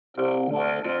The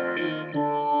weather in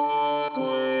Brooklyn.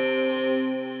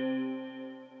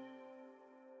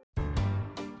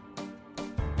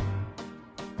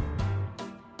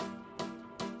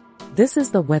 This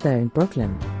is the weather in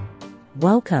Brooklyn.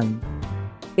 Welcome.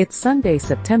 It's Sunday,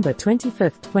 September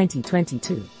 25th,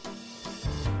 2022.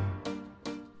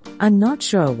 I'm not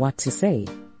sure what to say.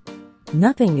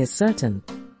 Nothing is certain.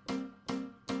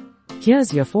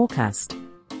 Here's your forecast.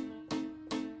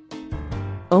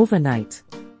 Overnight.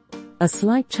 A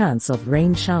slight chance of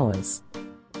rain showers.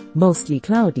 Mostly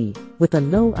cloudy, with a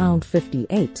low around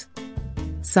 58.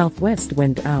 Southwest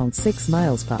wind around 6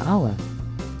 miles per hour.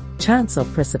 Chance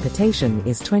of precipitation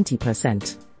is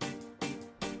 20%.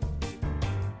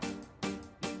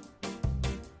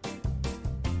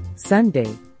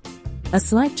 Sunday. A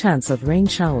slight chance of rain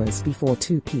showers before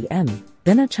 2 p.m.,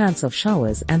 then a chance of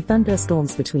showers and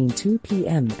thunderstorms between 2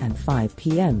 p.m. and 5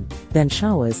 p.m., then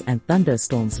showers and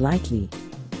thunderstorms likely.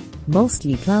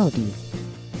 Mostly cloudy.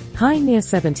 High near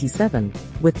 77,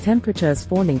 with temperatures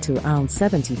falling to around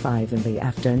 75 in the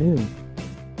afternoon.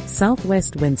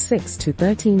 Southwest wind 6 to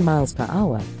 13 miles per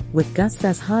hour, with gusts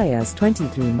as high as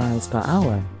 23 miles per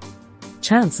hour.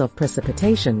 Chance of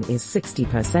precipitation is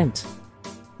 60%.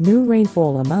 New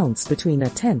rainfall amounts between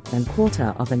 1/10 and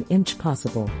 1/4 of an inch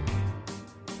possible.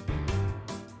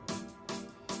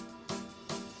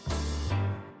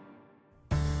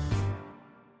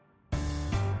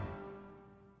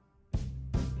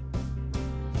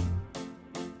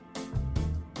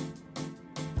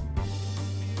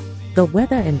 The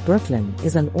Weather in Brooklyn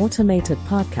is an automated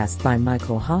podcast by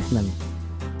Michael Hoffman.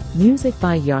 Music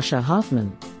by Yasha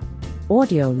Hoffman.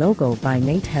 Audio logo by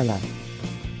Nate Heller.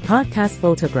 Podcast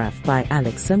photograph by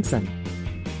Alex Simpson.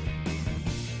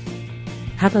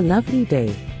 Have a lovely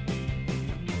day.